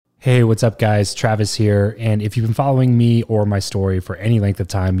Hey, what's up, guys? Travis here. And if you've been following me or my story for any length of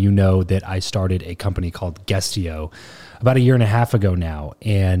time, you know that I started a company called Guestio about a year and a half ago now.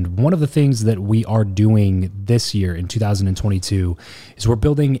 And one of the things that we are doing this year in 2022 is we're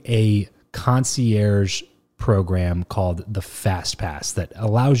building a concierge program called the Fast Pass that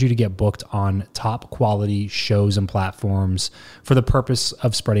allows you to get booked on top quality shows and platforms for the purpose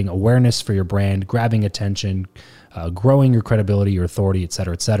of spreading awareness for your brand, grabbing attention, growing your credibility, your authority, et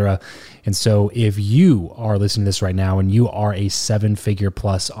cetera, et cetera. And so if you are listening to this right now and you are a 7-figure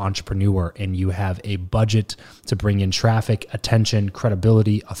plus entrepreneur and you have a budget to bring in traffic, attention,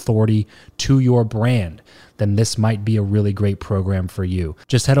 credibility, authority to your brand, then this might be a really great program for you.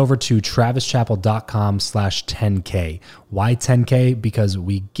 Just head over to travischappell.com/10K. Why 10K? Because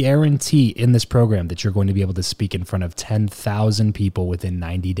we guarantee in this program that you're going to be able to speak in front of 10,000 people within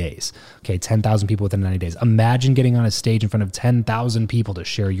 90 days. Okay, 10,000 people within 90 days. Imagine getting on a stage in front of 10,000 people to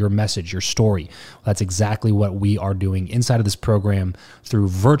share your message, your story. Well, that's exactly what we are doing inside of this program through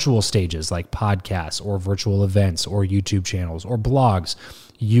virtual stages like podcasts or virtual events or YouTube channels or blogs.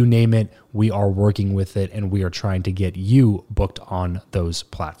 You name it, we are working with it, and we are trying to get you booked on those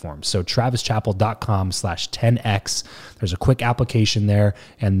platforms. So travischappell.com/10X. There's a quick application there,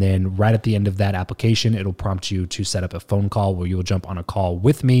 and then right at the end of that application, it'll prompt you to set up a phone call where you will jump on a call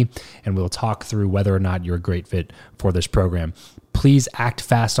with me, and we'll talk through whether or not you're a great fit for this program. Please act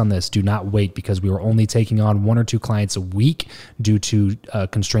fast on this. Do not wait, because we are only taking on 1 or 2 clients a week due to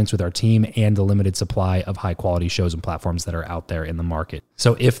constraints with our team and the limited supply of high quality shows and platforms that are out there in the market.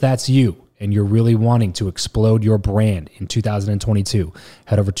 So if that's you and you're really wanting to explode your brand in 2022,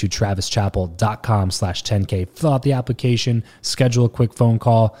 head over to travischappell.com/10K, fill out the application, schedule a quick phone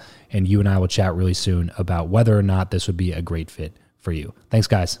call, and you and I will chat really soon about whether or not this would be a great fit for you. Thanks,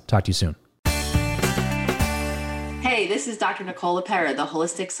 guys. Talk to you soon. Hey, this is Dr. Nicole, LePera, the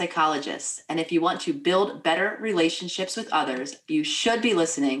holistic psychologist. And if you want to build better relationships with others, you should be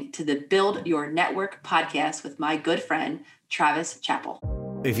listening to the Build Your Network podcast with my good friend, Travis Chappell.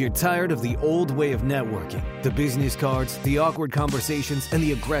 If you're tired of the old way of networking, the business cards, the awkward conversations, and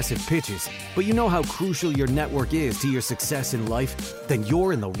the aggressive pitches, but you know how crucial your network is to your success in life, then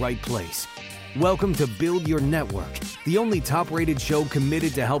you're in the right place. Welcome to Build Your Network, the only top-rated show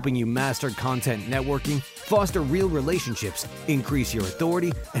committed to helping you master content networking, foster real relationships, increase your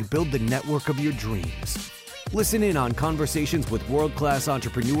authority, and build the network of your dreams. Listen in on conversations with world-class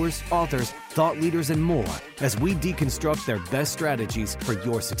entrepreneurs, authors, thought leaders, and more as we deconstruct their best strategies for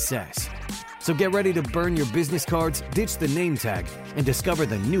your success. So get ready to burn your business cards, ditch the name tag, and discover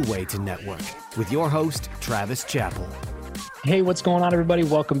the new way to network with your host, Travis Chappell. Hey, what's going on, everybody?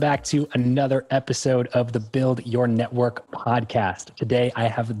 Welcome back to another episode of the Build Your Network podcast. Today, I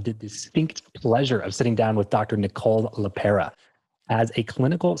have the distinct pleasure of sitting down with Dr. Nicole LePera. As a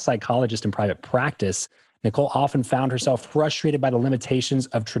clinical psychologist in private practice, Nicole often found herself frustrated by the limitations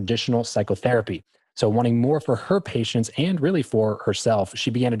of traditional psychotherapy. So wanting more for her patients and really for herself,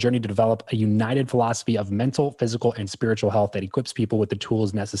 she began a journey to develop a united philosophy of mental, physical, and spiritual health that equips people with the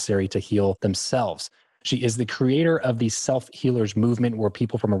tools necessary to heal themselves. She is the creator of the Self-Healers movement, where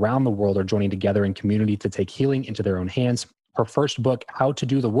people from around the world are joining together in community to take healing into their own hands. Her first book, How to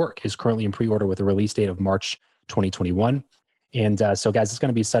Do the Work, is currently in pre-order with a release date of March 2021. And so, guys, it's going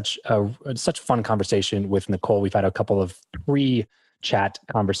to be such a fun conversation with Nicole. We've had a couple of pre-chat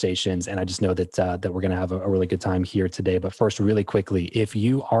conversations, and I just know that we're going to have a really good time here today. But first, really quickly, if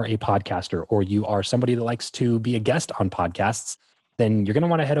you are a podcaster or you are somebody that likes to be a guest on podcasts, then you're going to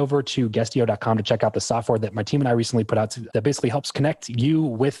want to head over to Guestio.com to check out the software that my team and I recently put out that basically helps connect you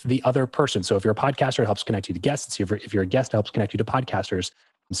with the other person. So if you're a podcaster, it helps connect you to guests. If you're a guest, it helps connect you to podcasters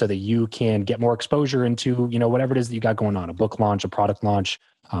so that you can get more exposure into, whatever it is that you got going on, a book launch, a product launch,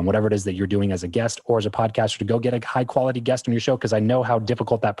 whatever it is that you're doing as a guest or as a podcaster, to go get a high quality guest on your show, because I know how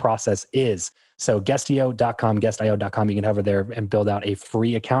difficult that process is. So Guestio.com, Guestio.com, you can head over there and build out a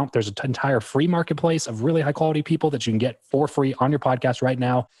free account. There's an entire free marketplace of really high quality people that you can get for free on your podcast right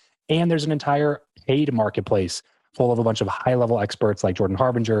now. And there's an entire paid marketplace full of a bunch of high level experts like Jordan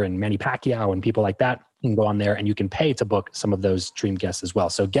Harbinger and Manny Pacquiao and people like that. You can go on there and you can pay to book some of those dream guests as well.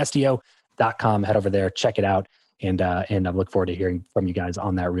 So Guestio.com, head over there, check it out. And I look forward to hearing from you guys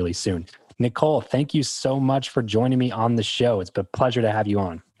on that really soon. Nicole, thank you so much for joining me on the show. It's been a pleasure to have you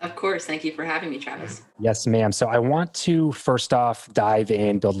on. Of course. Thank you for having me, Travis. Yes, ma'am. So I want to first off dive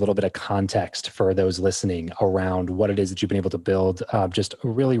in, build a little bit of context for those listening around what it is that you've been able to build. Just a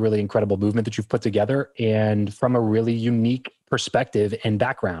really, really incredible movement that you've put together, and from a really unique perspective and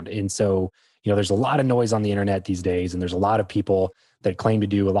background. And so, there's a lot of noise on the internet these days, and there's a lot of people that claim to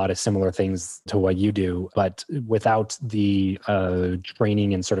do a lot of similar things to what you do, but without the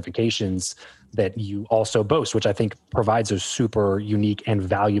training and certifications that you also boast, which I think provides a super unique and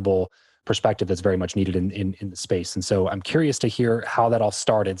valuable perspective that's very much needed in the space. And so I'm curious to hear how that all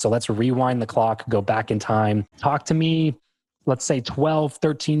started. So let's rewind the clock, go back in time. Talk to me, let's say 12,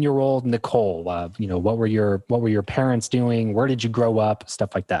 13-year-old Nicole. What were your parents doing? Where did you grow up?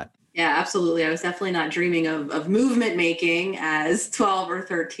 Stuff like that. Yeah, absolutely. I was definitely not dreaming of movement making as 12 or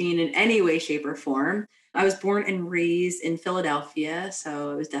 13 in any way, shape, or form. I was born and raised in Philadelphia,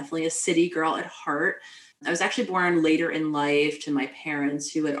 so I was definitely a city girl at heart. I was actually born later in life to my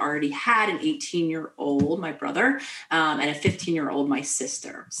parents who had already had an 18-year-old, my brother, and a 15-year-old, my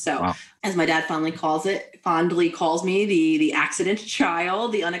sister. So wow. As my dad fondly calls me, the accident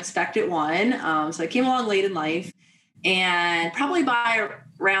child, the unexpected one. So I came along late in life, and probably by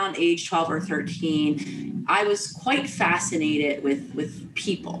around age 12 or 13, I was quite fascinated with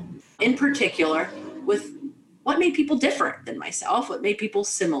people, in particular with what made people different than myself, what made people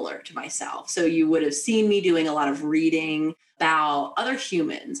similar to myself. So you would have seen me doing a lot of reading about other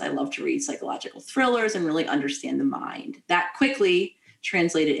humans. I love to read psychological thrillers and really understand the mind. That quickly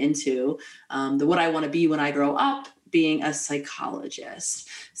translated into what I want to be when I grow up, being a psychologist.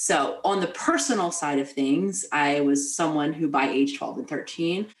 So on the personal side of things, I was someone who by age 12 and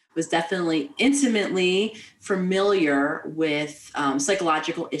 13 was definitely intimately familiar with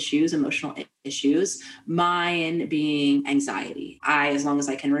psychological issues, emotional issues, mine being anxiety. I, as long as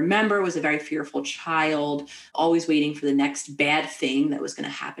I can remember, was a very fearful child, always waiting for the next bad thing that was going to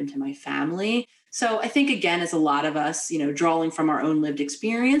happen to my family. So I think, again, as a lot of us, drawing from our own lived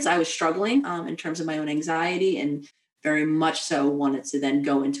experience, I was struggling in terms of my own anxiety, and very much so wanted to then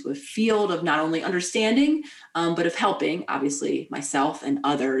go into a field of not only understanding, but of helping, obviously, myself and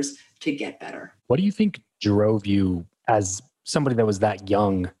others to get better. What do you think drove you as somebody that was that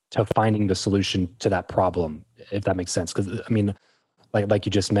young to finding the solution to that problem, if that makes sense? Because, like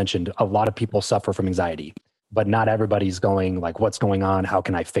you just mentioned, a lot of people suffer from anxiety, but not everybody's going like, what's going on? How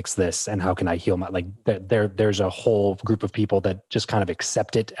can I fix this? And how can I heal there's a whole group of people that just kind of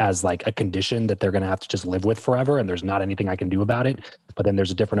accept it as like a condition that they're going to have to just live with forever. And there's not anything I can do about it. But then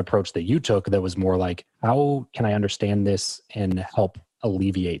there's a different approach that you took that was more like, how can I understand this and help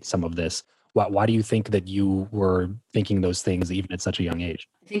alleviate some of this? Why do you think that you were thinking those things even at such a young age?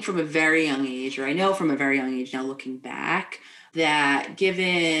 I think from a very young age, or I know from a very young age now looking back, that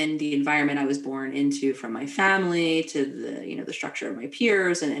given the environment I was born into, from my family to the structure of my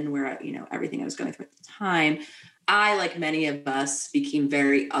peers and where, everything I was going through at the time, I, like many of us, became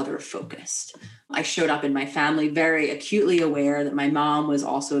very other focused. I showed up in my family very acutely aware that my mom was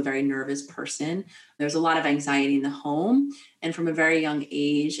also a very nervous person. There's a lot of anxiety in the home. And from a very young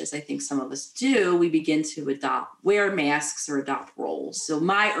age, as I think some of us do, we begin to wear masks or adopt roles. So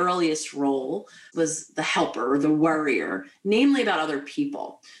my earliest role was the helper or the worrier, namely about other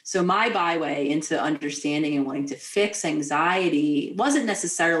people. So my byway into understanding and wanting to fix anxiety wasn't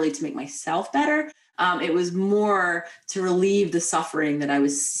necessarily to make myself better. It was more to relieve the suffering that I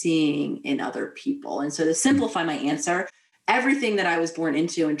was seeing in other people. And so to simplify my answer, everything that I was born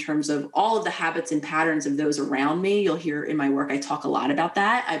into in terms of all of the habits and patterns of those around me, you'll hear in my work, I talk a lot about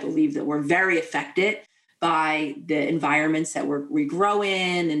that. I believe that we're very affected by the environments that we grow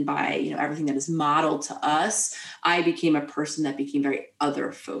in and by everything that is modeled to us. I became a person that became very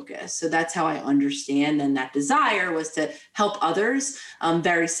other focused. So that's how I understand. And that desire was to help others,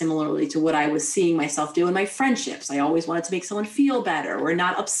 very similarly to what I was seeing myself do in my friendships. I always wanted to make someone feel better or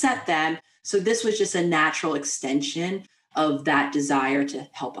not upset them. So this was just a natural extension of that desire to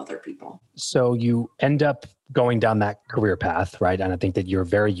help other people. So you end up going down that career path, right? And I think that you're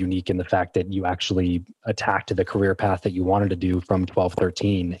very unique in the fact that you actually attacked the career path that you wanted to do from 12,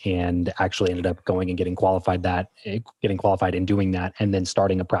 13, and actually ended up going and getting qualified in doing that, and then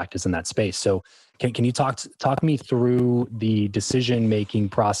starting a practice in that space. So can you talk me through the decision-making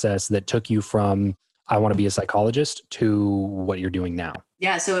process that took you from I want to be a psychologist to what you're doing now?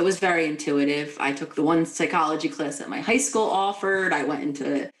 Yeah, so it was very intuitive. I took the one psychology class that my high school offered. I went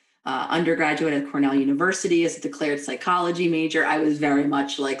into undergraduate at Cornell University as a declared psychology major. I was very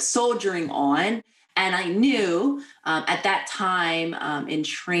much like soldiering on. And I knew at that time in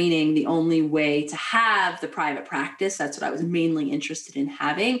training, the only way to have the private practice, that's what I was mainly interested in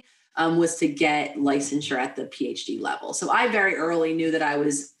having, was to get licensure at the PhD level. So I very early knew that I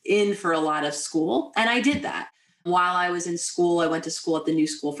was in for a lot of school, and I did that. While I was in school, I went to school at the New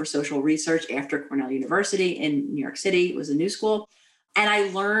School for Social Research after Cornell University in New York City. It was a new school. And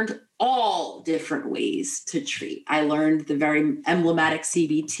I learned all different ways to treat. I learned the very emblematic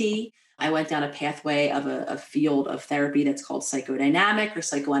CBT. I went down a pathway of a field of therapy that's called psychodynamic or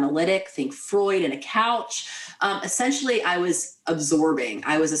psychoanalytic. Think Freud and a couch. Essentially, I was absorbing.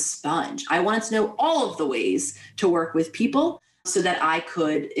 I was a sponge. I wanted to know all of the ways to work with people so that I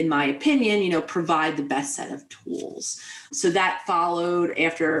could, in my opinion, provide the best set of tools. So that followed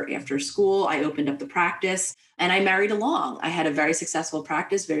after school. I opened up the practice and I married along. I had a very successful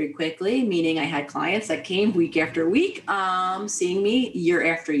practice very quickly, meaning I had clients that came week after week, seeing me year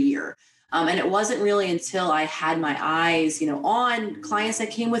after year. And it wasn't really until I had my eyes, on clients that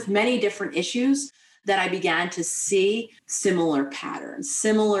came with many different issues that I began to see similar patterns,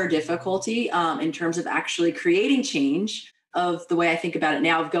 similar difficulty in terms of actually creating change of the way I think about it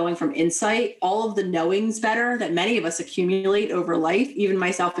now, of going from insight, all of the knowings better that many of us accumulate over life, even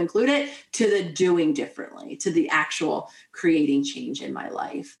myself included, to the doing differently, to the actual creating change in my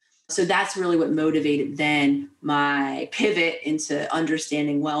life. So that's really what motivated then my pivot into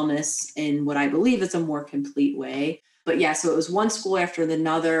understanding wellness in what I believe is a more complete way. But yeah, so it was one school after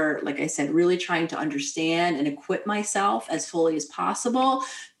another, like I said, really trying to understand and equip myself as fully as possible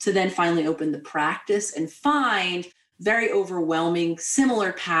to then finally open the practice and find very overwhelming,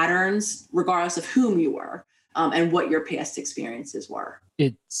 similar patterns, regardless of whom you were and what your past experiences were.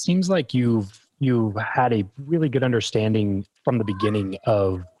 It seems like you've had a really good understanding from the beginning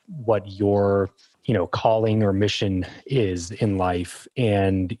of what your calling or mission is in life,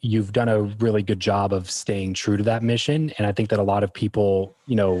 and you've done a really good job of staying true to that mission. And I think that a lot of people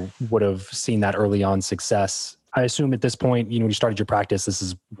would have seen that early on success. I assume at this point, when you started your practice, this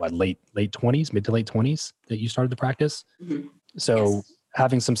is what, late 20s, mid to late 20s that you started the practice. Mm-hmm. So yes.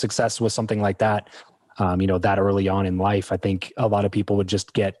 Having some success with something like that, that early on in life, I think a lot of people would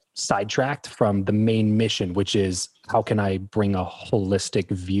just get sidetracked from the main mission, which is how can I bring a holistic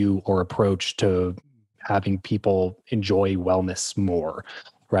view or approach to having people enjoy wellness more,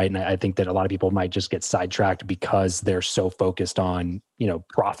 right? And I think that a lot of people might just get sidetracked because they're so focused on,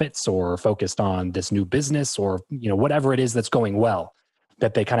 profits or focused on this new business or, whatever it is that's going well,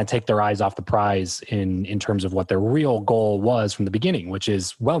 that they kind of take their eyes off the prize in terms of what their real goal was from the beginning, which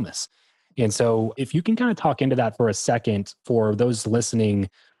is wellness. And so if you can kind of talk into that for a second, for those listening,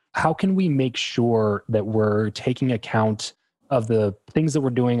 how can we make sure that we're taking account of the things that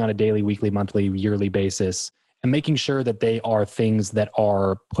we're doing on a daily, weekly, monthly, yearly basis, and making sure that they are things that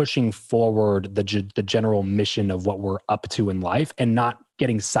are pushing forward the general mission of what we're up to in life, and not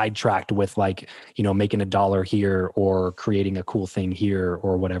getting sidetracked with making $1 here or creating a cool thing here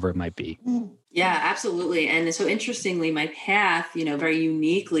or whatever it might be? Yeah, absolutely. And so interestingly, my path, very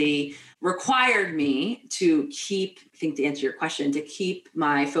uniquely required me to keep, I think to answer your question, to keep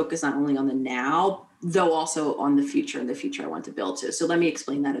my focus not only on the now, though also on the future and the future I want to build to. So let me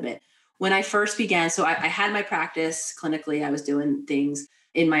explain that a bit. When I first began, so I had my practice clinically, I was doing things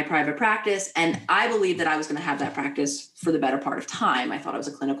in my private practice, and I believed that I was going to have that practice for the better part of time. I thought I was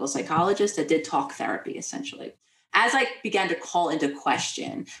a clinical psychologist that did talk therapy, essentially. As I began to call into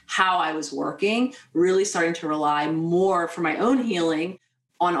question how I was working, really starting to rely more for my own healing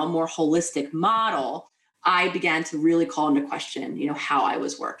on a more holistic model, I began to really call into question, how I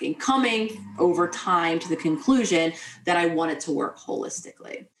was working, coming over time to the conclusion that I wanted to work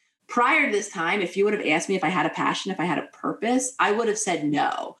holistically. Prior to this time, if you would have asked me if I had a passion, if I had a purpose, I would have said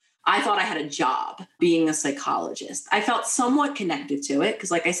no. I thought I had a job being a psychologist. I felt somewhat connected to it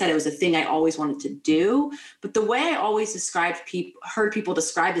because, like I said, it was a thing I always wanted to do. But the way I always heard people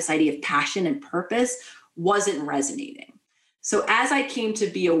describe this idea of passion and purpose wasn't resonating. So as I came to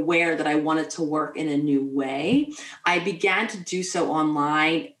be aware that I wanted to work in a new way, I began to do so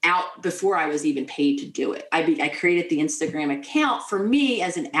online out before I was even paid to do it. I created the Instagram account for me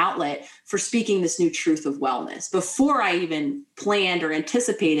as an outlet for speaking this new truth of wellness. Before I even planned or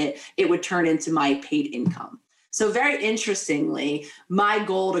anticipated it would turn into my paid income. So very interestingly, my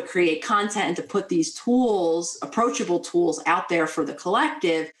goal to create content and to put these tools, approachable tools out there for the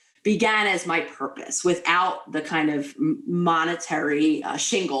collective, began as my purpose without the kind of monetary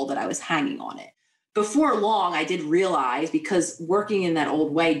shingle that I was hanging on it. Before long, I did realize, because working in that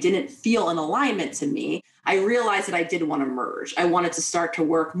old way didn't feel in alignment to me, I realized that I did want to merge. I wanted to start to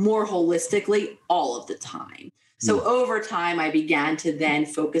work more holistically all of the time. So over time, I began to then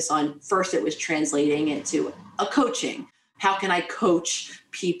focus on, first it was translating into a coaching. How can I coach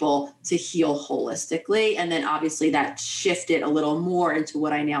people to heal holistically? And then obviously that shifted a little more into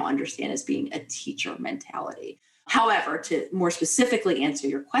what I now understand as being a teacher mentality. However, to more specifically answer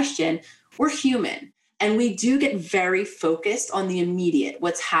your question, we're human. And we do get very focused on the immediate,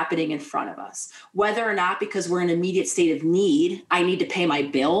 what's happening in front of us, whether or not because we're in an immediate state of need, I need to pay my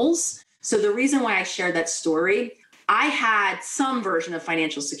bills. So the reason why I shared that story, I had some version of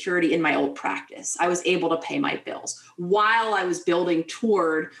financial security in my old practice. I was able to pay my bills while I was building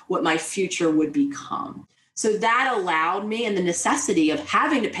toward what my future would become. So that allowed me, and the necessity of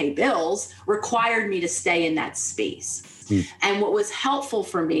having to pay bills required me to stay in that space. And what was helpful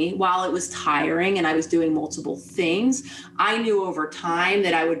for me, while it was tiring and I was doing multiple things, I knew over time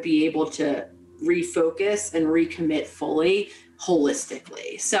that I would be able to refocus and recommit fully,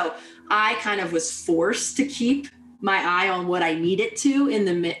 holistically. So I kind of was forced to keep my eye on what I needed to in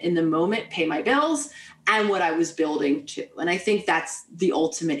the moment, pay my bills, and what I was building to. And I think that's the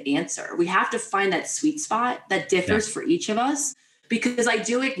ultimate answer. We have to find that sweet spot that differs for each of us, because I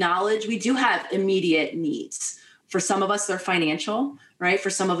do acknowledge we do have immediate needs. For some of us, they're financial, right? For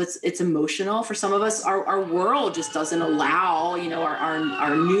some of us, it's emotional. For some of us, our world just doesn't allow,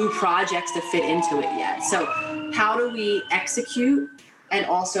 our new projects to fit into it yet. So how do we execute and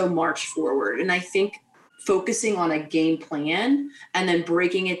also march forward? And I think focusing on a game plan and then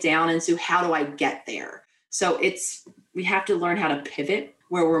breaking it down into how do I get there? So we have to learn how to pivot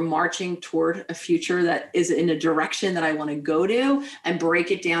where we're marching toward a future that is in a direction that I want to go to, and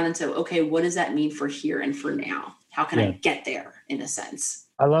break it down into, okay, what does that mean for here and for now? How can I get there, in a sense?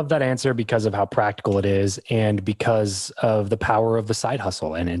 I love that answer because of how practical it is, and because of the power of the side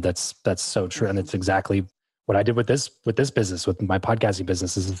hustle. And that's so true. And it's exactly what I did with this business, with my podcasting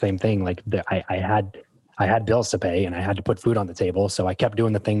business, is the same thing. Like I had bills to pay and I had to put food on the table. So I kept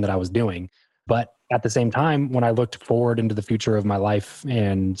doing the thing that I was doing. But at the same time, when I looked forward into the future of my life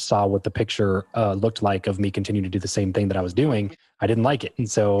and saw what the picture looked like of me continuing to do the same thing that I was doing, I didn't like it. And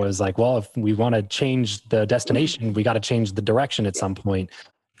so I was like, well, if we want to change the destination, we got to change the direction at some point.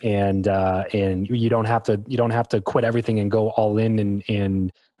 And you don't have to quit everything and go all in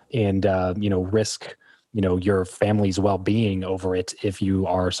and risk, your family's well-being over it. If you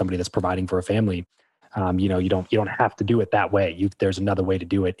are somebody that's providing for a family, you don't have to do it that way. There's another way to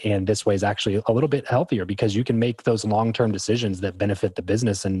do it. And this way is actually a little bit healthier, because you can make those long-term decisions that benefit the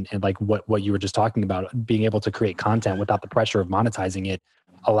business. And like what you were just talking about, being able to create content without the pressure of monetizing it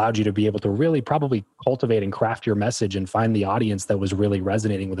allowed you to be able to really probably cultivate and craft your message and find the audience that was really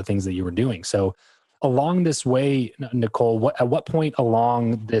resonating with the things that you were doing. So along this way, Nicole, at what point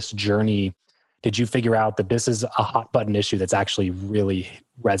along this journey did you figure out that this is a hot button issue that's actually really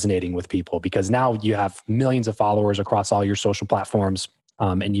resonating with people? Because now you have millions of followers across all your social platforms,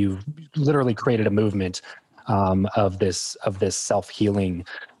 and you've literally created a movement of this self-healing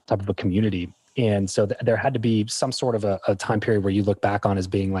type of a community. And so there had to be some sort of a time period where you look back on as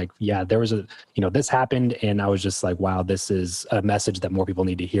being like, yeah, there was this happened. And I was just like, wow, this is a message that more people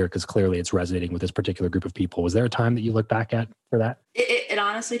need to hear, because clearly it's resonating with this particular group of people. Was there a time that you look back at for that? It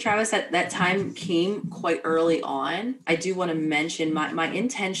honestly, Travis, that time came quite early on. I do want to mention my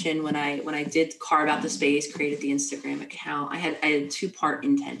intention when I did carve out the space, created the Instagram account, I had a 2-part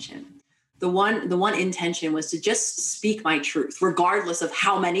intention. The one intention was to just speak my truth, regardless of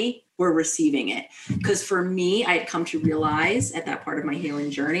how many were receiving it. Because for me, I had come to realize at that part of my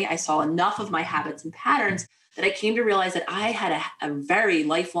healing journey, I saw enough of my habits and patterns that I came to realize that I had a very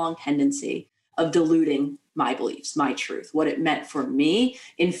lifelong tendency of diluting my beliefs, my truth, what it meant for me,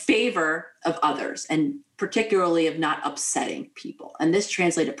 in favor of others, and particularly of not upsetting people. And this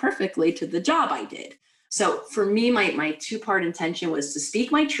translated perfectly to the job I did. So for me, my 2-part intention was to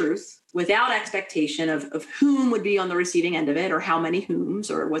speak my truth without expectation of whom would be on the receiving end of it, or how many whoms,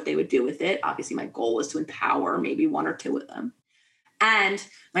 or what they would do with it. Obviously, my goal was to empower maybe 1 or 2 of them. And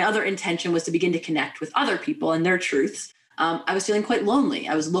my other intention was to begin to connect with other people and their truths. I was feeling quite lonely.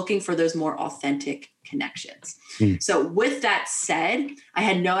 I was looking for those more authentic connections. So with that said, I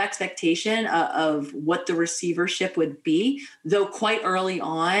had no expectation of what the receivership would be, though quite early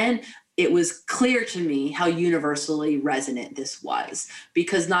on, it was clear to me how universally resonant this was,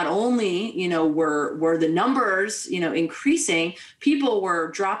 because not only, were the numbers, increasing, people were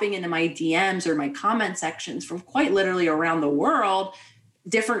dropping into my DMs or my comment sections from quite literally around the world,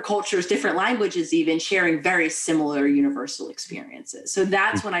 different cultures, different languages, even sharing very similar universal experiences. So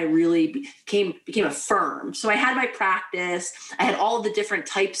that's when I really became affirmed. So I had my practice. I had all of the different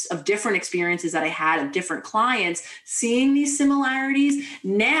types of different experiences that I had of different clients, seeing these similarities.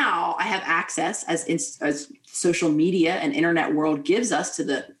 Now I have access, as social media and internet world gives us, to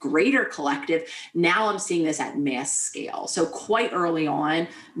the greater collective. Now I'm seeing this at mass scale. So quite early on,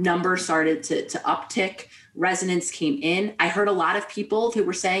 numbers started to uptick. Resonance came in. I heard a lot of people who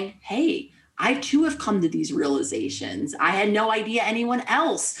were saying, hey, I too have come to these realizations. I had no idea anyone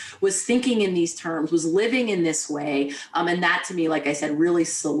else was thinking in these terms, was living in this way. And that to me, like I said, really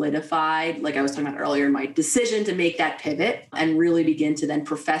solidified, like I was talking about earlier, my decision to make that pivot and really begin to then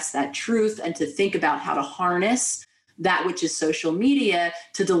profess that truth and to think about how to harness that which is social media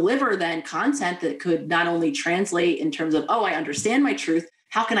to deliver then content that could not only translate in terms of, oh, I understand my truth.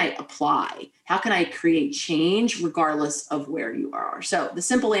 How can I apply? How can I create change regardless of where you are? So the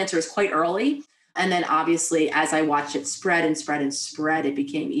simple answer is quite early. And then obviously, as I watched it spread and spread and spread, it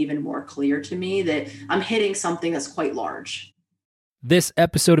became even more clear to me that I'm hitting something that's quite large. This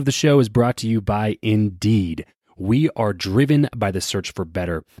episode of the show is brought to you by Indeed. We are driven by the search for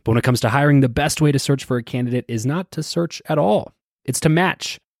better. But when it comes to hiring, the best way to search for a candidate is not to search at all. It's to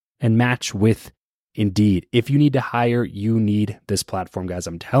match and match with Indeed. If you need to hire, you need this platform, guys.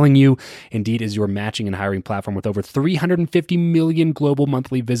 I'm telling you, Indeed is your matching and hiring platform with over 350 million global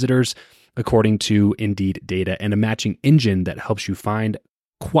monthly visitors, according to Indeed data, and a matching engine that helps you find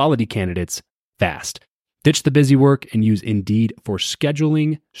quality candidates fast. Ditch the busy work and use Indeed for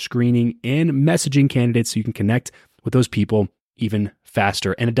scheduling, screening, and messaging candidates so you can connect with those people even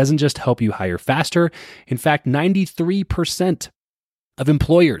faster. And it doesn't just help you hire faster. In fact, 93% of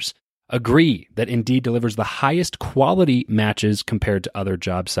employers agree that Indeed delivers the highest quality matches compared to other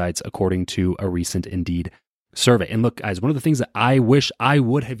job sites, according to a recent Indeed survey. And look, guys, one of the things that I wish I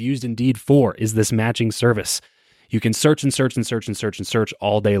would have used Indeed for is this matching service. You can search and search and search and search and search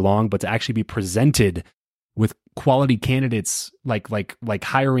all day long, but to actually be presented with quality candidates, like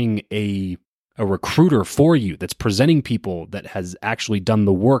hiring a recruiter for you that's presenting people that has actually done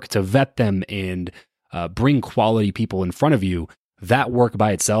the work to vet them and bring quality people in front of you, that work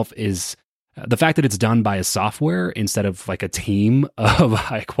by itself is the fact that it's done by a software instead of like a team of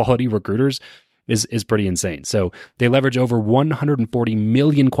high quality recruiters is pretty insane. So they leverage over 140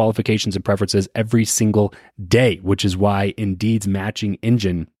 million qualifications and preferences every single day, which is why Indeed's matching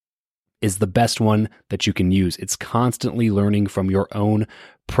engine is the best one that you can use. It's constantly learning from your own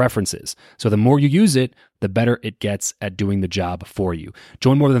preferences. So the more you use it, the better it gets at doing the job for you.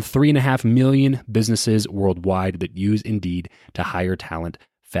 Join more than 3.5 million businesses worldwide that use Indeed to hire talent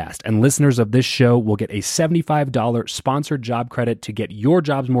fast. And listeners of this show will get a $75 sponsored job credit to get your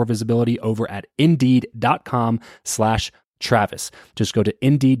jobs more visibility over at Indeed.com/Travis. Just go to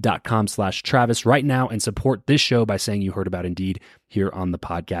Indeed.com/Travis right now and support this show by saying you heard about Indeed here on the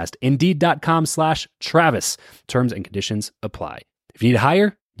podcast. Indeed.com/Travis. Terms and conditions apply. If you need to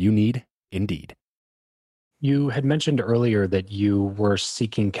hire, you need Indeed. You had mentioned earlier that you were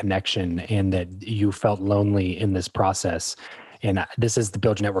seeking connection and that you felt lonely in this process. And this is the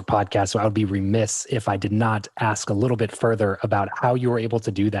Build Your Network podcast, so I would be remiss if I did not ask a little bit further about how you were able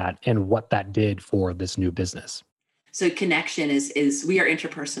to do that and what that did for this new business. So connection is we are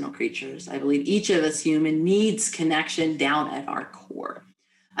interpersonal creatures. I believe each of us human needs connection down at our core.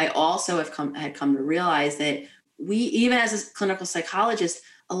 I also had come to realize that we, even as a clinical psychologist,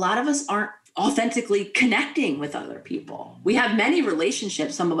 a lot of us aren't authentically connecting with other people. We have many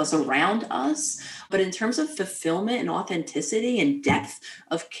relationships, some of us around us, but in terms of fulfillment and authenticity and depth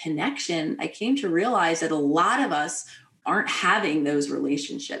of connection, I came to realize that a lot of us aren't having those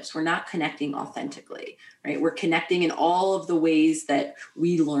relationships. We're not connecting authentically, right? We're connecting in all of the ways that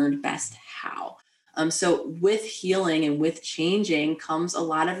we learned best how. So with healing and with changing comes a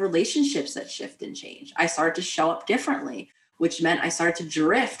lot of relationships that shift and change. I started to show up differently, which meant I started to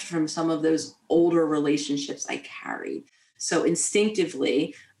drift from some of those older relationships I carried. So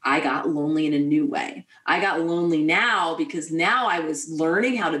instinctively, I got lonely in a new way. I got lonely now because now I was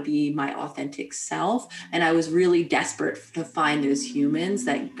learning how to be my authentic self. And I was really desperate to find those humans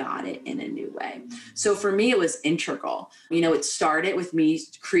that got it in a new way. So for me, it was integral. It started with me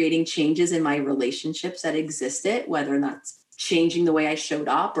creating changes in my relationships that existed, whether that's changing the way I showed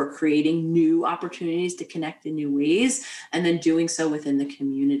up or creating new opportunities to connect in new ways, and then doing so within the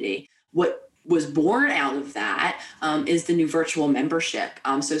community. What was born out of that is the new virtual membership.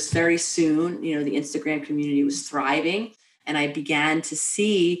 So very soon, the Instagram community was thriving, and I began to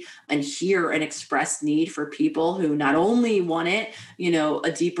see and hear and express need for people who not only wanted,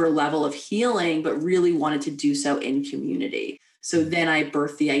 a deeper level of healing, but really wanted to do so in community. So then I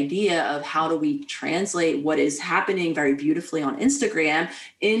birthed the idea of how do we translate what is happening very beautifully on Instagram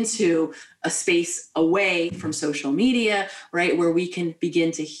into a space away from social media, right, where we can begin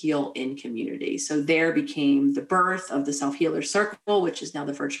to heal in community. So there became the birth of the Self-Healer Circle, which is now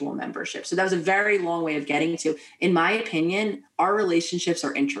the virtual membership. So that was a very long way of getting to, in my opinion, our relationships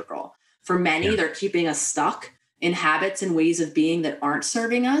are integral. For many, they're keeping us stuck in habits and ways of being that aren't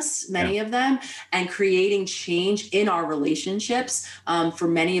serving us, many of them, and creating change in our relationships for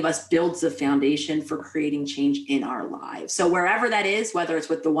many of us builds the foundation for creating change in our lives. So wherever that is, whether it's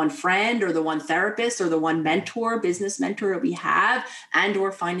with the one friend or the one therapist or the one mentor, business mentor that we have, and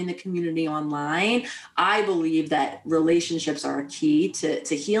or finding the community online, I believe that relationships are a key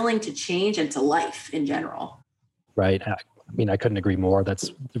to healing, to change, and to life in general. right? I mean, I couldn't agree more.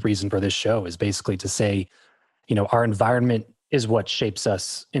 That's the reason for this show, is basically to say, our environment is what shapes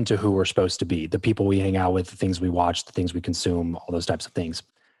us into who we're supposed to be. The people we hang out with, the things we watch, the things we consume, all those types of things.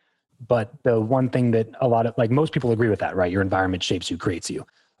 But the one thing that most people agree with that, right? Your environment shapes you, creates you.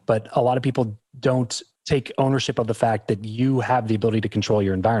 But a lot of people don't take ownership of the fact that you have the ability to control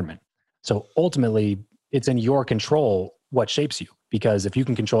your environment. So ultimately, it's in your control what shapes you. Because if you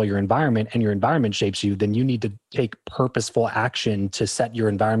can control your environment and your environment shapes you, then you need to take purposeful action to set your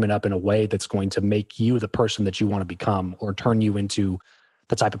environment up in a way that's going to make you the person that you want to become, or turn you into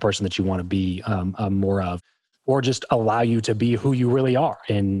the type of person that you want to be more of, or just allow you to be who you really are,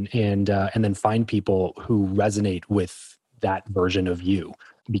 and then find people who resonate with that version of you.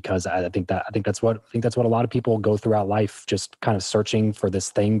 Because I think that's what a lot of people go throughout life, just kind of searching for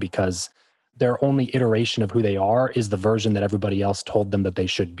this thing, because their only iteration of who they are is the version that everybody else told them that they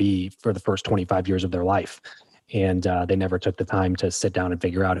should be for the first 25 years of their life. And they never took the time to sit down and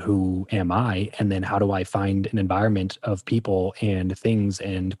figure out, who am I? And then how do I find an environment of people and things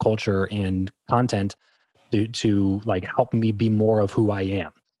and culture and content to like help me be more of who I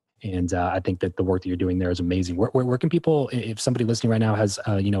am. And I think that the work that you're doing there is amazing. Where can people, if somebody listening right now has,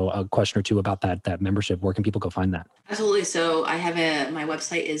 a question or two about that membership, where can people go find that? Absolutely. So I have my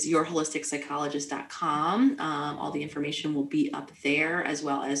website is yourholisticspsychologist.com. All the information will be up there, as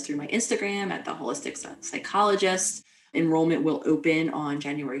well as through my Instagram at the Holistic Psychologist. Enrollment will open on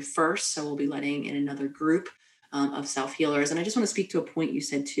January 1st. So we'll be letting in another group of self-healers. And I just want to speak to a point you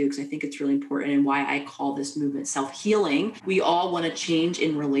said too, because I think it's really important, and why I call this movement self-healing. We all want to change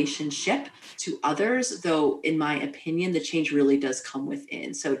in relationship to others, though in my opinion, the change really does come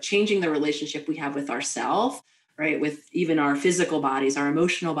within. So changing the relationship we have with ourselves, right, with even our physical bodies, our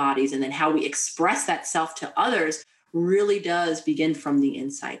emotional bodies, and then how we express that self to others really does begin from the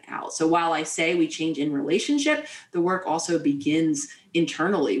inside out. So while I say we change in relationship, the work also begins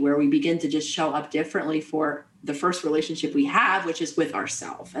internally, where we begin to just show up differently for the first relationship we have, which is with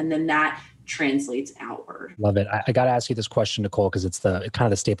ourselves. And then that translates outward. Love it. I got to ask you this question, Nicole, because it's kind of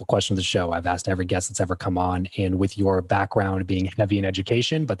the staple question of the show. I've asked every guest that's ever come on, and with your background being heavy in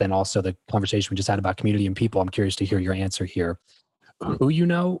education, but then also the conversation we just had about community and people, I'm curious to hear your answer here. Who you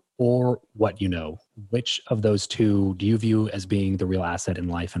know or what you know? Which of those two do you view as being the real asset in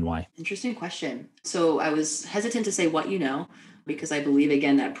life, and why? Interesting question. So I was hesitant to say what you know, because I believe,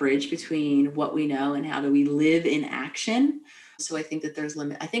 again, that bridge between what we know and how do we live in action. So I think that there's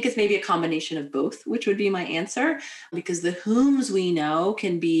limit. I think it's maybe a combination of both, which would be my answer, because the whom's we know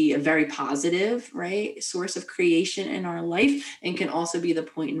can be a very positive, right, source of creation in our life, and can also be the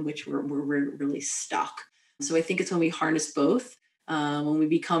point in which we're really stuck. So I think it's when we harness both, when we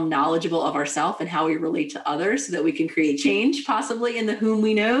become knowledgeable of ourselves and how we relate to others, so that we can create change possibly in the whom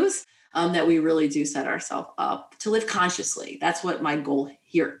we knows, that we really do set ourselves up to live consciously. That's what my goal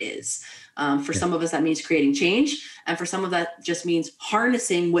here is. For some of us, that means creating change. And for some of that just means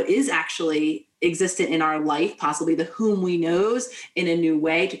harnessing what is actually existent in our life, possibly the whom we knows, in a new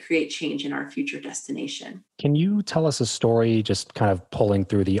way to create change in our future destination. Can you tell us a story, just kind of pulling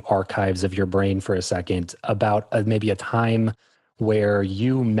through the archives of your brain for a second, about maybe a time where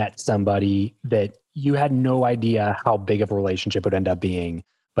you met somebody that you had no idea how big of a relationship would end up being,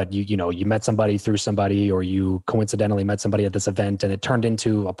 but you met somebody through somebody, or you coincidentally met somebody at this event and it turned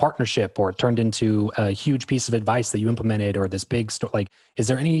into a partnership, or it turned into a huge piece of advice that you implemented, or this big story? Like, is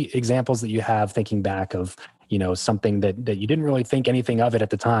there any examples that you have thinking back of, something that you didn't really think anything of it at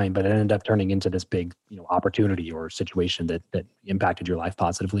the time, but it ended up turning into this big, opportunity or situation that impacted your life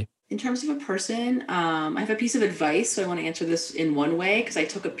positively? In terms of a person, I have a piece of advice. So I want to answer this in one way, because I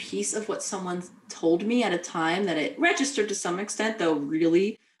took a piece of what someone told me at a time that it registered to some extent, though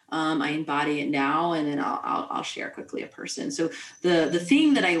really I embody it now, and then I'll share quickly a person. So the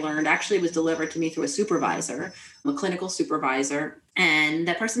thing that I learned actually was delivered to me through a supervisor, a clinical supervisor. And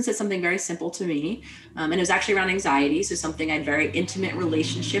that person said something very simple to me. And it was actually around anxiety. So something I had very intimate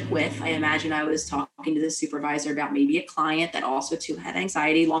relationship with. I imagine I was talking to this supervisor about maybe a client that also too had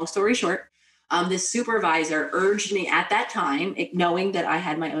anxiety. Long story short, this supervisor urged me at that time, knowing that I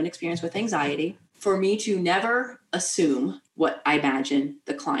had my own experience with anxiety, for me to never assume what I imagine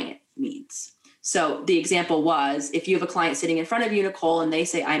the client needs. So the example was, if you have a client sitting in front of you, Nicole, and they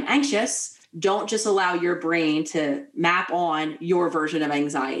say, I'm anxious, don't just allow your brain to map on your version of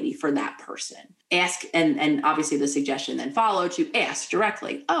anxiety for that person. Ask, and obviously the suggestion then followed to ask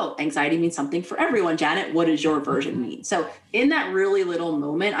directly, oh, anxiety means something for everyone, Janet. What does your version mean? So in that really little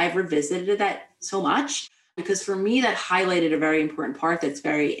moment, I've revisited that so much, because for me, that highlighted a very important part that's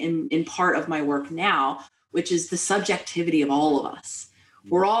very in part of my work now, which is the subjectivity of all of us.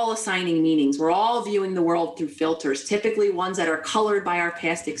 We're all assigning meanings. We're all viewing the world through filters, typically ones that are colored by our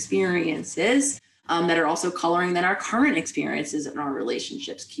past experiences, that are also coloring than our current experiences in our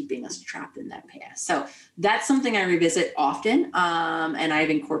relationships, keeping us trapped in that past. So that's something I revisit often. And I've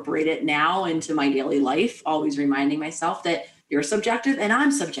incorporated it now into my daily life, always reminding myself that you're subjective and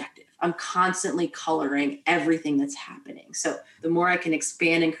I'm subjective. I'm constantly coloring everything that's happening. So the more I can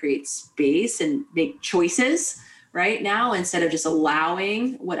expand and create space and make choices right now, instead of just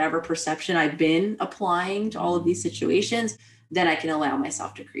allowing whatever perception I've been applying to all of these situations, then I can allow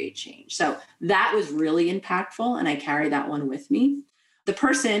myself to create change. So that was really impactful. And I carry that one with me. The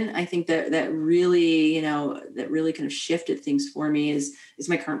person I think that really, that really kind of shifted things for me is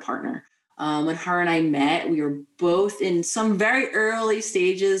my current partner. When her and I met, we were both in some very early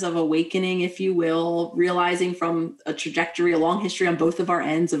stages of awakening, if you will, realizing from a trajectory, a long history on both of our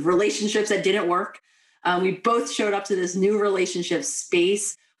ends of relationships that didn't work. We both showed up to this new relationship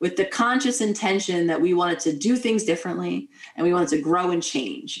space with the conscious intention that we wanted to do things differently and we wanted to grow and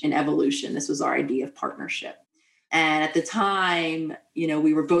change in evolution. This was our idea of partnership. And at the time,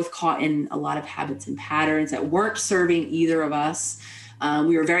 we were both caught in a lot of habits and patterns that weren't serving either of us.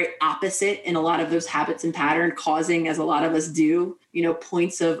 We were very opposite in a lot of those habits and patterns, causing, as a lot of us do,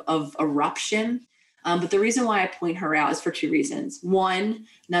 points of eruption. But the reason why I point her out is for two reasons. One,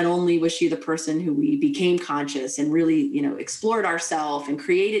 not only was she the person who we became conscious and really, explored ourselves and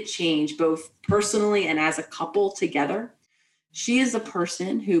created change, both personally and as a couple together. She is the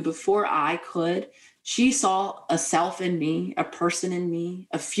person who, before I could, she saw a self in me, a person in me,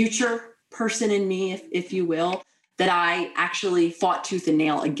 a future person in me, if you will, that I actually fought tooth and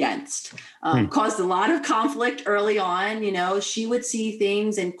nail against. Caused a lot of conflict early on. She would see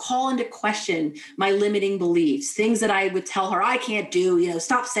things and call into question my limiting beliefs, things that I would tell her I can't do,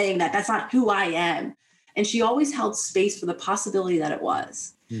 stop saying that. That's not who I am. And she always held space for the possibility that it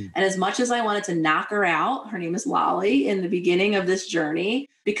was. And as much as I wanted to knock her out, her name is Lolly, in the beginning of this journey,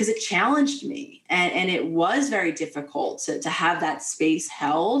 because it challenged me. And it was very difficult to have that space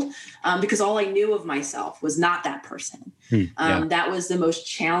held, because all I knew of myself was not that person. That was the most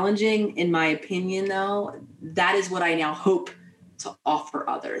challenging, in my opinion, though. That is what I now hope to offer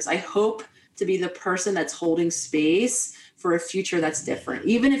others. I hope to be the person that's holding space for a future that's different.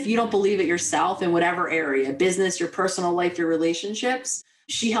 Even if you don't believe it yourself in whatever area, business, your personal life, your relationships,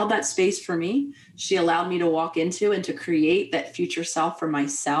 she held that space for me. She allowed me to walk into and to create that future self for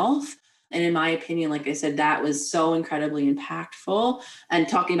myself. And in my opinion, like I said, that was so incredibly impactful. And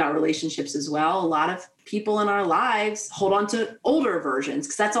talking about relationships as well, a lot of people in our lives hold on to older versions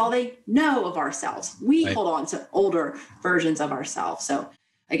because that's all they know of ourselves. We hold on to older versions of ourselves. So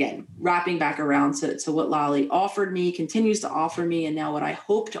again, wrapping back around to what Lolly offered me, continues to offer me, and now what I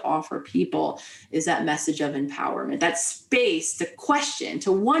hope to offer people is that message of empowerment, that space to question,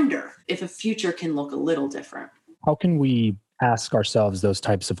 to wonder if a future can look a little different. How can we ask ourselves those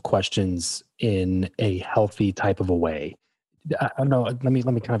types of questions in a healthy type of a way? I don't know. Let me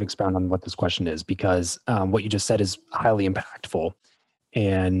kind of expound on what this question is, because what you just said is highly impactful.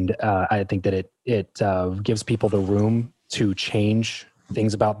 And I think that it gives people the room to change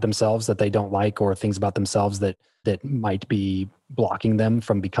things about themselves that they don't like, or things about themselves that might be blocking them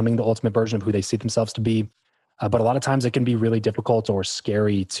from becoming the ultimate version of who they see themselves to be. But a lot of times it can be really difficult or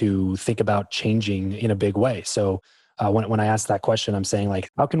scary to think about changing in a big way. So when I ask that question, I'm saying,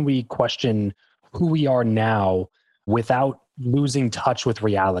 like, how can we question who we are now without losing touch with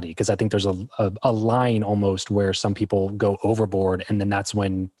reality? Because I think there's a line almost where some people go overboard, and then that's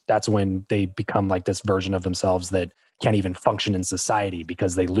when they become like this version of themselves that can't even function in society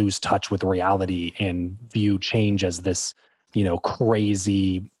because they lose touch with reality and view change as this,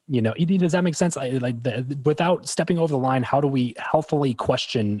 crazy, does that make sense? Without stepping over the line, how do we healthily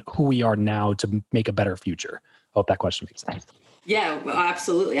question who we are now to make a better future? I hope that question makes sense. Yeah, well,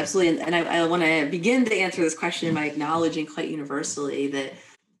 absolutely. Absolutely. And I want to begin to answer this question by acknowledging quite universally that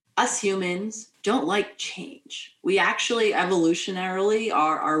us humans don't like change. We actually evolutionarily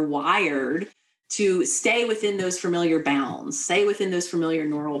are wired to stay within those familiar bounds, stay within those familiar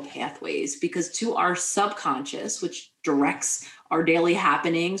neural pathways, because to our subconscious, which directs our daily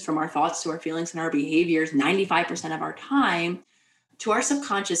happenings from our thoughts to our feelings and our behaviors 95% of our time, to our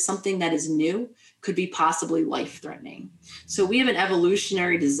subconscious, something that is new could be possibly life-threatening. So we have an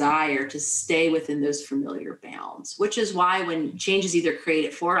evolutionary desire to stay within those familiar bounds, which is why when change is either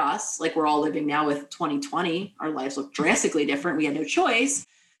created for us, like we're all living now with 2020, our lives look drastically different, we had no choice,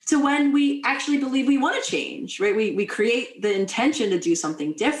 to when we actually believe we want to change, right? We create the intention to do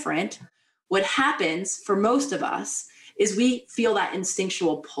something different. What happens for most of us is we feel that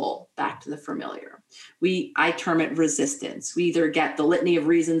instinctual pull back to the familiar. I term it resistance. We either get the litany of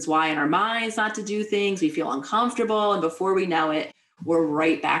reasons why in our minds not to do things, we feel uncomfortable, and before we know it, we're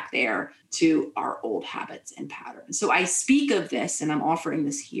right back there to our old habits and patterns. So I speak of this, and I'm offering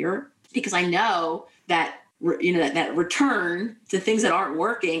this here because I know that that return to things that aren't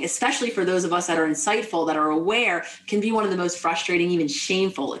working, especially for those of us that are insightful, that are aware, can be one of the most frustrating, even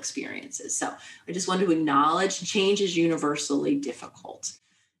shameful experiences. So I just want to acknowledge change is universally difficult.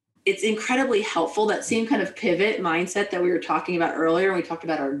 It's incredibly helpful, that same kind of pivot mindset that we were talking about earlier when we talked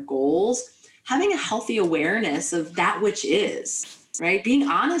about our goals, having a healthy awareness of that which is, right? Being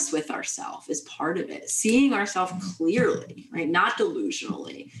honest with ourselves is part of it. Seeing ourselves clearly, right? Not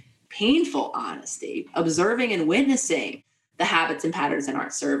delusionally. Painful honesty, observing and witnessing the habits and patterns that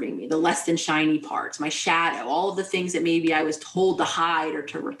aren't serving me, the less than shiny parts, my shadow, all of the things that maybe I was told to hide or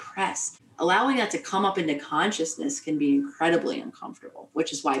to repress. Allowing that to come up into consciousness can be incredibly uncomfortable,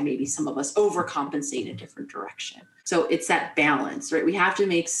 which is why maybe some of us overcompensate in a different direction. So it's that balance, right? We have to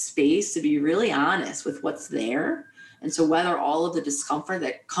make space to be really honest with what's there. And so whether all of the discomfort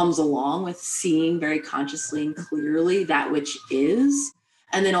that comes along with seeing very consciously and clearly that which is,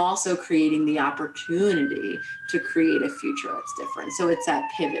 and then also creating the opportunity to create a future that's different. So it's that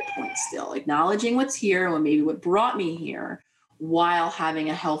pivot point still, acknowledging what's here and maybe what brought me here, while having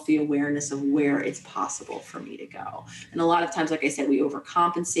a healthy awareness of where it's possible for me to go. And a lot of times, like I said, we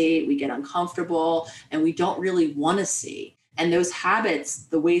overcompensate, we get uncomfortable, and we don't really want to see. And those habits,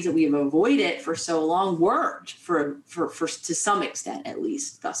 the ways that we have avoided for so long, worked for to some extent, at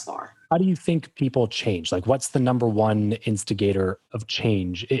least thus far. How do you think people change? Like, what's the number one instigator of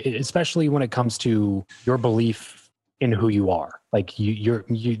change, especially when it comes to your belief in who you are? Like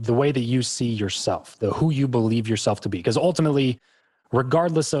the way that you see yourself, who you believe yourself to be. Because ultimately,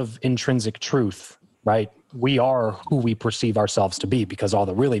 regardless of intrinsic truth, right, we are who we perceive ourselves to be, because all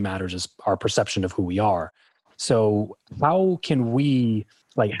that really matters is our perception of who we are. So how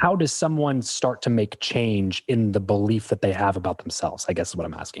does someone start to make change in the belief that they have about themselves? I guess is what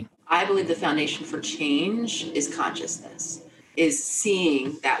I'm asking. I believe the foundation for change is consciousness, is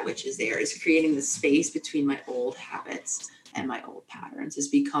seeing that which is there, is creating the space between my old habits and my old patterns, is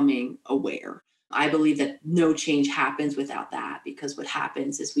becoming aware. I believe that no change happens without that, because what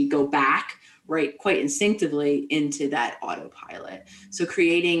happens is we go back, right, quite instinctively into that autopilot. So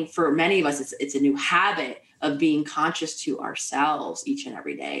creating, for many of us, it's a new habit of being conscious to ourselves each and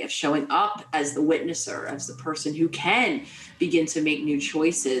every day, of showing up as the witnesser, as the person who can begin to make new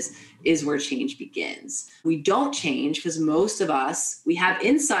choices, is where change begins. We don't change because most of us, we have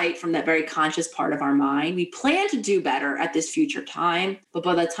insight from that very conscious part of our mind. We plan to do better at this future time, but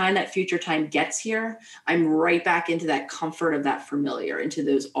by the time that future time gets here, I'm right back into that comfort of that familiar, into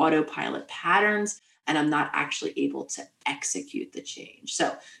those autopilot patterns, and I'm not actually able to execute the change.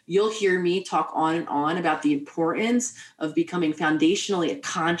 So you'll hear me talk on and on about the importance of becoming foundationally a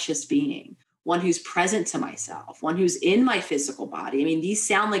conscious being, one who's present to myself, one who's in my physical body. I mean, these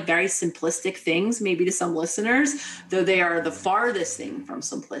sound like very simplistic things, maybe to some listeners, though they are the farthest thing from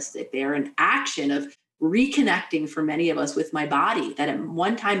simplistic. They are an action of reconnecting for many of us with my body that at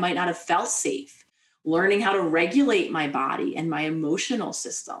one time might not have felt safe, learning how to regulate my body and my emotional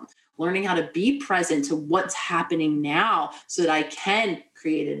system, learning how to be present to what's happening now so that I can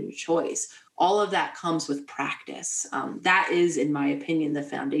create a new choice. All of that comes with practice. That is, in my opinion, the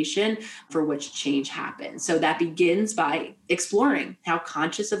foundation for which change happens. So that begins by exploring how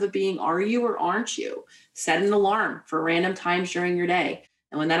conscious of a being are you or aren't you? Set an alarm for random times during your day.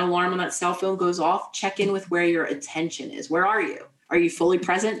 And when that alarm on that cell phone goes off, check in with where your attention is. Where are you? Are you fully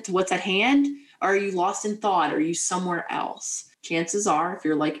present to what's at hand? Or are you lost in thought? Are you somewhere else? Chances are, if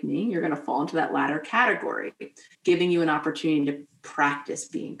you're like me, you're going to fall into that latter category, giving you an opportunity to practice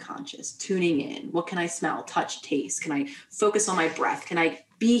being conscious, tuning in. What can I smell, touch, taste? Can I focus on my breath? Can I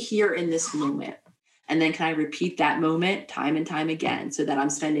be here in this moment? And then can I repeat that moment time and time again so that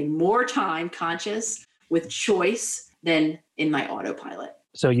I'm spending more time conscious with choice than in my autopilot?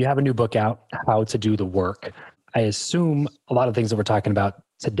 So you have a new book out, How to Do the Work. I assume a lot of things that we're talking about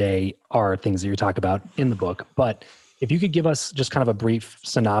today are things that you talk about in the book, but if you could give us just kind of a brief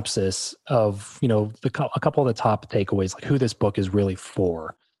synopsis of, a couple of the top takeaways, like who this book is really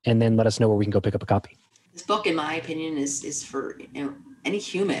for, and then let us know where we can go pick up a copy. This book, in my opinion, is for any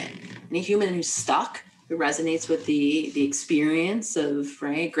human who's stuck, who resonates with the experience of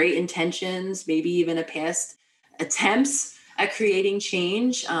great intentions, maybe even a past attempts at creating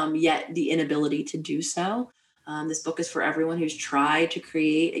change, yet the inability to do so. This book is for everyone who's tried to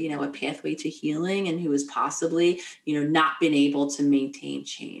create, a pathway to healing and who has possibly, not been able to maintain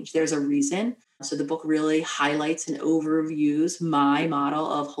change. There's a reason. So the book really highlights and overviews my model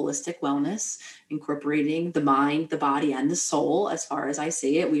of holistic wellness, incorporating the mind, the body, and the soul. As far as I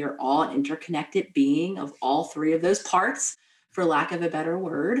see it, we are all an interconnected being of all three of those parts, for lack of a better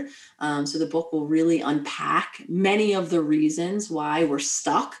word. So the book will really unpack many of the reasons why we're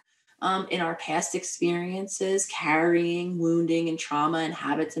stuck in our past experiences, carrying wounding and trauma and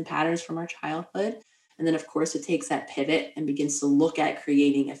habits and patterns from our childhood. And then, of course, it takes that pivot and begins to look at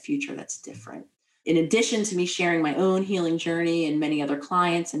creating a future that's different. In addition to me sharing my own healing journey and many other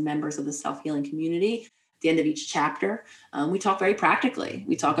clients and members of the self-healing community, at the end of each chapter, we talk very practically.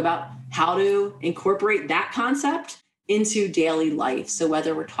 We talk about how to incorporate that concept into daily life. So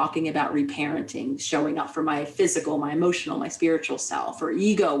whether we're talking about reparenting, showing up for my physical, my emotional, my spiritual self, or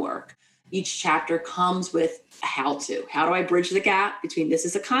ego work, each chapter comes with a how-to. How do I bridge the gap between this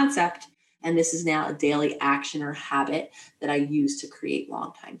is a concept and this is now a daily action or habit that I use to create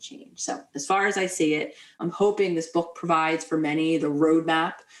long-time change? So as far as I see it, I'm hoping this book provides for many the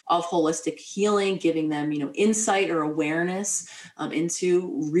roadmap of holistic healing, giving them, insight or awareness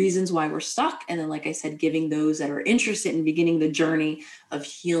into reasons why we're stuck. And then, like I said, giving those that are interested in beginning the journey of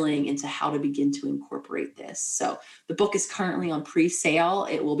healing into how to begin to incorporate this. So the book is currently on pre-sale.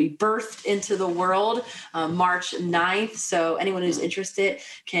 It will be birthed into the world March 9th. So anyone who's interested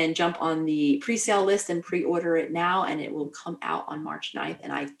can jump on the pre-sale list and pre-order it now, and it will come out on March 9th.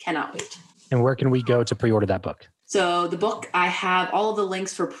 And I cannot wait. And where can we go to pre-order that book? So the book, I have all of the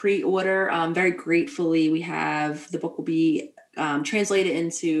links for pre-order. Very gratefully, the book will be translated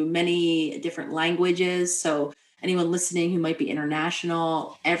into many different languages. So anyone listening who might be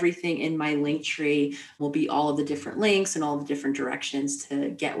international, everything in my link tree will be all of the different links and all the different directions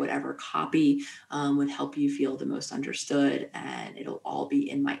to get whatever copy would help you feel the most understood. And it'll all be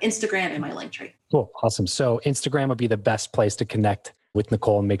in my Instagram and my link tree. Cool. Awesome. So Instagram would be the best place to connect with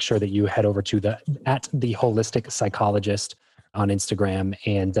Nicole, and make sure that you head over to the Holistic Psychologist on Instagram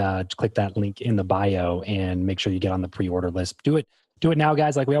and click that link in the bio and make sure you get on the pre-order list. Do it now,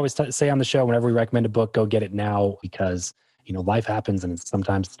 guys. Like we always say on the show, whenever we recommend a book, go get it now, because life happens and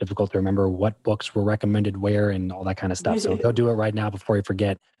sometimes it's difficult to remember what books were recommended where and all that kind of stuff. So go do it right now before you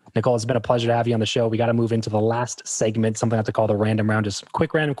forget. Nicole, it's been a pleasure to have you on the show. We got to move into the last segment, something I have to call the random round. Just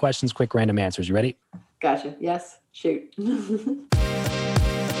quick random questions, quick random answers. You ready? Gotcha. Yes. Shoot.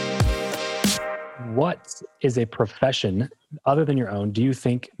 What is a profession other than your own do you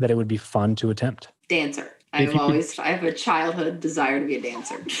think that it would be fun to attempt? Dancer. I have a childhood desire to be a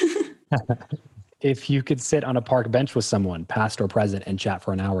dancer. If you could sit on a park bench with someone, past or present, and chat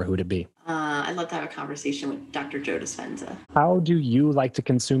for an hour, who would it be? I'd love to have a conversation with Dr. Joe Dispenza. How do you like to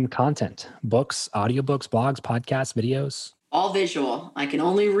consume content? Books, audiobooks, blogs, podcasts, videos? All visual. I can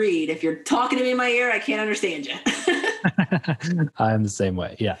only read. If you're talking to me in my ear, I can't understand you. I'm the same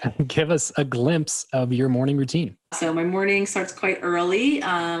way. Yeah. Give us a glimpse of your morning routine. So my morning starts quite early.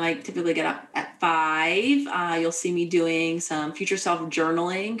 I typically get up at 5. You'll see me doing some future self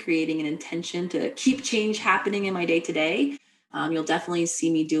journaling, creating an intention to keep change happening in my day to day. You'll definitely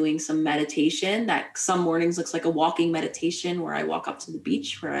see me doing some meditation that some mornings looks like a walking meditation where I walk up to the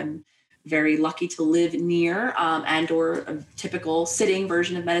beach, where I'm very lucky to live near, and or a typical sitting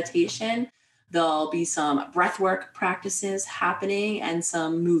version of meditation. There'll be some breath work practices happening and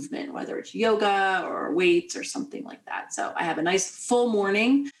some movement, whether it's yoga or weights or something like that. So I have a nice full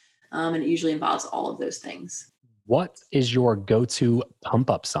morning, and it usually involves all of those things. What is your go-to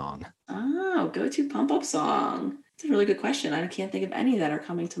pump-up song? Oh, go-to pump-up song. It's a really good question. I can't think of any that are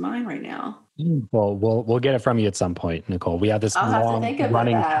coming to mind right now. Well, we'll get it from you at some point, Nicole. We have this long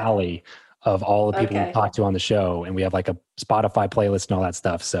running tally of all the people we talk to on the show, and we have like a Spotify playlist and all that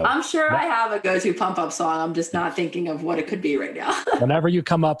stuff. So I'm sure I have a go-to pump-up song. I'm just not thinking of what it could be right now. Whenever you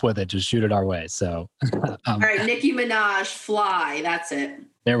come up with it, just shoot it our way. So all right, Nicki Minaj, Fly. That's it.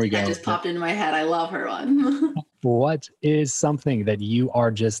 There we go. That just popped into my head. I love her one. What is something that you are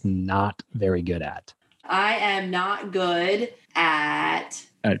just not very good at? I am not good at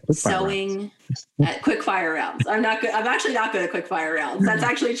sewing at quick fire rounds. I'm not good. I'm actually not good at quick fire rounds. That's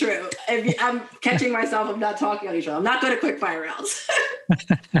actually true. I'm catching myself. I'm not talking on each other. I'm not good at quick fire rounds.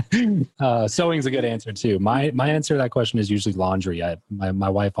 Sewing's a good answer too. My answer to that question is usually laundry. My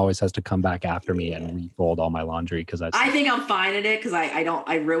wife always has to come back after me and refold all my laundry because I think I'm fine at it because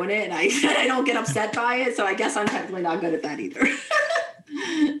I ruin it and I don't get upset by it. So I guess I'm technically not good at that either.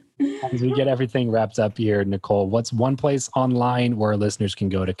 As we get everything wrapped up here, Nicole, what's one place online where listeners can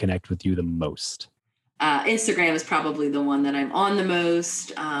go to connect with you the most? Instagram is probably the one that I'm on the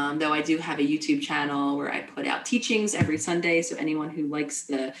most, though I do have a YouTube channel where I put out teachings every Sunday. So anyone who likes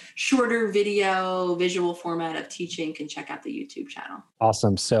the shorter visual format of teaching can check out the YouTube channel.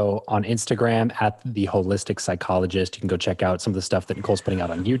 Awesome. So on Instagram at The Holistic Psychologist, you can go check out some of the stuff that Nicole's putting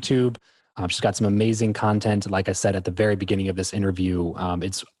out on YouTube. She's got some amazing content. Like I said at the very beginning of this interview,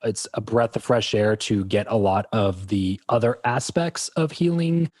 it's a breath of fresh air to get a lot of the other aspects of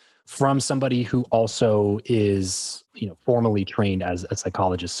healing from somebody who also is, formally trained as a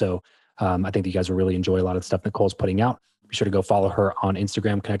psychologist. So I think that you guys will really enjoy a lot of the stuff Nicole's putting out. Be sure to go follow her on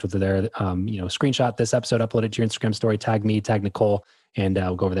Instagram, connect with her there. Screenshot this episode, upload it to your Instagram story, tag me, tag Nicole, and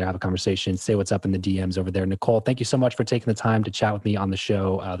we'll go over there, have a conversation, say what's up in the DMs over there. Nicole, thank you so much for taking the time to chat with me on the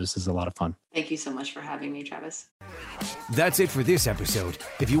show. This is a lot of fun. Thank you so much for having me, Travis. That's it for this episode.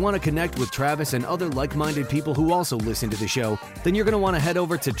 If you want to connect with Travis and other like-minded people who also listen to the show, then you're going to want to head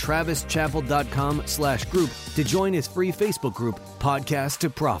over to travischappell.com/group to join his free Facebook group, Podcast to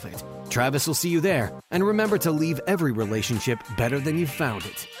Profit. Travis will see you there. And remember to leave every relationship better than you found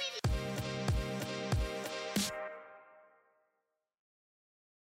it.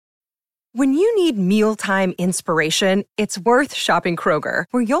 When you need mealtime inspiration, it's worth shopping Kroger,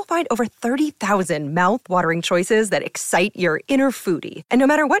 where you'll find over 30,000 mouth-watering choices that excite your inner foodie. And no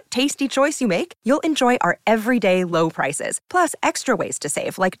matter what tasty choice you make, you'll enjoy our everyday low prices, plus extra ways to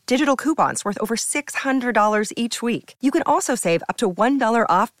save, like digital coupons worth over $600 each week. You can also save up to $1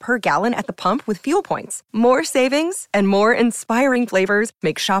 off per gallon at the pump with fuel points. More savings and more inspiring flavors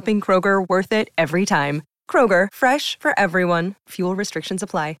make shopping Kroger worth it every time. Kroger, fresh for everyone. Fuel restrictions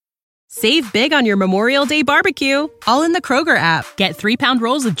apply. Save big on your Memorial Day barbecue, all in the Kroger app. Get 3-pound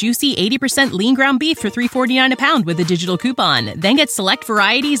rolls of juicy 80% lean ground beef for $3.49 a pound with a digital coupon. Then get select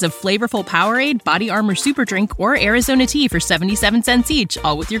varieties of flavorful Powerade, Body Armor Super Drink, or Arizona tea for 77 cents each,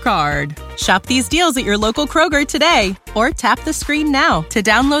 all with your card. Shop these deals at your local Kroger today, or tap the screen now to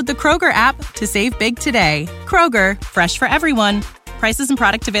download the Kroger app to save big today. Kroger, fresh for everyone. Prices and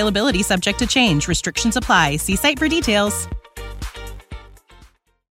product availability subject to change. Restrictions apply. See site for details.